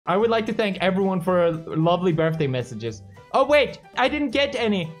I would like to thank everyone for lovely birthday messages. Oh wait, I didn't get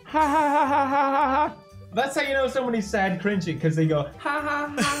any. Ha ha ha ha ha ha ha. That's how you know somebody's sad cringing, because they go ha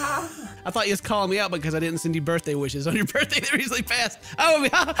ha ha ha. I thought you was calling me out because I didn't send you birthday wishes on your birthday that recently passed. Oh,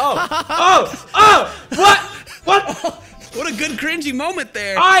 What? What a good cringy moment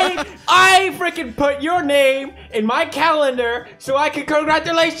there. I freaking put your name in my calendar so I could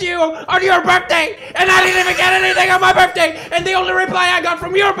congratulate you on your birthday, and I didn't even get anything on my birthday, and the only reply I got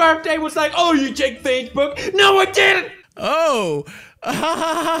from your birthday was like, oh, you checked Facebook? No, I didn't. Oh.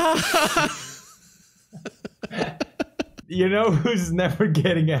 You know who's never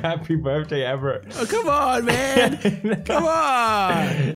getting a happy birthday ever? Oh, come on, man. Come on.